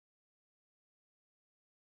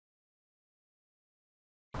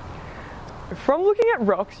From looking at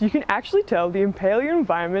rocks, you can actually tell the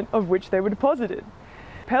paleoenvironment of which they were deposited.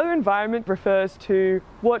 Paleoenvironment refers to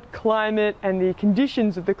what climate and the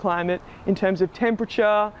conditions of the climate in terms of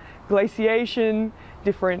temperature, glaciation,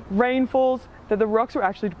 different rainfalls that the rocks were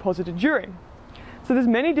actually deposited during. So there's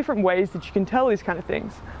many different ways that you can tell these kind of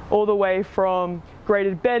things, all the way from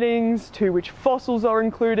graded beddings to which fossils are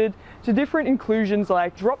included to different inclusions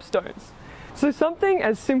like drop stones. So something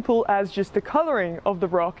as simple as just the colouring of the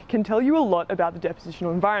rock can tell you a lot about the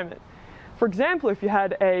depositional environment. For example, if you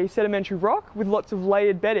had a sedimentary rock with lots of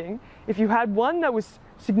layered bedding, if you had one that was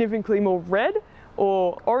significantly more red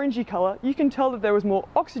or orangey colour, you can tell that there was more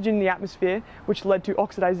oxygen in the atmosphere, which led to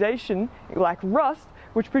oxidization, like rust,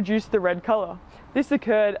 which produced the red colour. This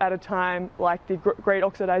occurred at a time like the Great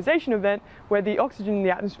Oxidization event, where the oxygen in the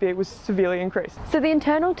atmosphere was severely increased. So the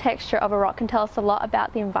internal texture of a rock can tell us a lot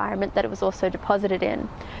about the environment that it was also deposited in.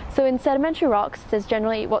 So in sedimentary rocks, there's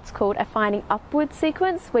generally what's called a fining upward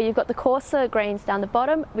sequence, where you've got the coarser grains down the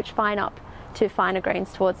bottom, which fine up to finer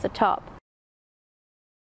grains towards the top.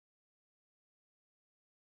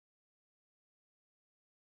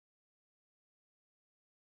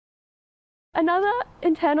 Another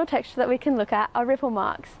internal texture that we can look at are ripple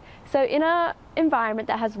marks. So in an environment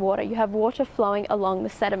that has water, you have water flowing along the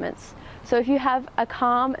sediments. So if you have a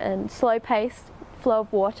calm and slow-paced flow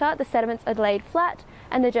of water, the sediments are laid flat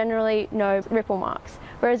and there are generally no ripple marks.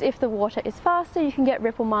 Whereas if the water is faster, you can get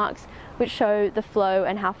ripple marks which show the flow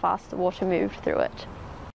and how fast the water moved through it.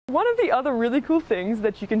 One of the other really cool things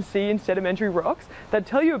that you can see in sedimentary rocks that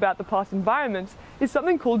tell you about the past environments is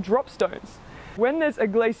something called drop stones. When there's a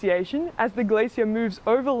glaciation, as the glacier moves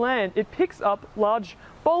over land, it picks up large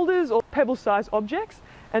boulders or pebble-sized objects,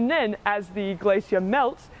 and then as the glacier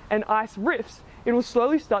melts and ice rifts, it will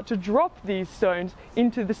slowly start to drop these stones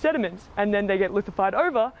into the sediments, and then they get lithified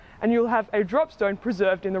over, and you'll have a drop stone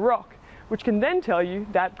preserved in the rock, which can then tell you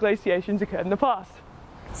that glaciations occurred in the past.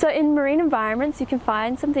 So in marine environments, you can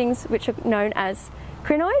find some things which are known as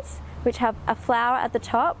crinoids, which have a flower at the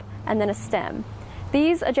top and then a stem.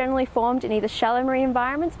 These are generally formed in either shallow marine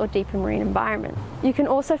environments or deeper marine environments. You can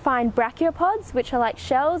also find brachiopods, which are like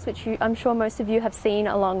shells, which I'm sure most of you have seen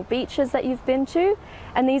along beaches that you've been to,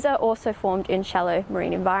 and these are also formed in shallow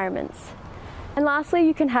marine environments. And lastly,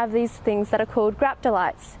 you can have these things that are called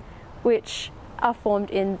graptolites, which are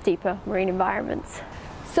formed in deeper marine environments.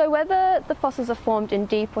 So whether the fossils are formed in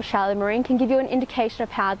deep or shallow marine can give you an indication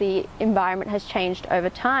of how the environment has changed over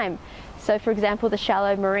time. So for example, the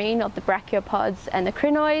shallow marine of the brachiopods and the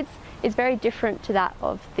crinoids is very different to that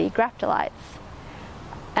of the graptolites.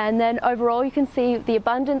 And then overall you can see the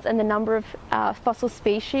abundance and the number of fossil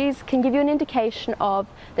species can give you an indication of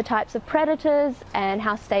the types of predators and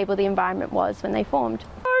how stable the environment was when they formed.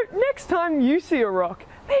 So next time you see a rock,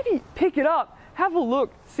 maybe pick it up, have a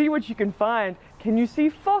look, see what you can find. Can you see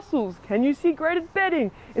fossils? Can you see graded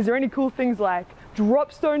bedding? Is there any cool things like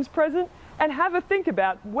drop stones present? And have a think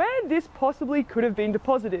about where this possibly could have been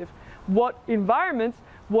deposited, what environments,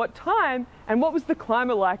 what time, and what was the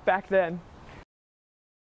climate like back then.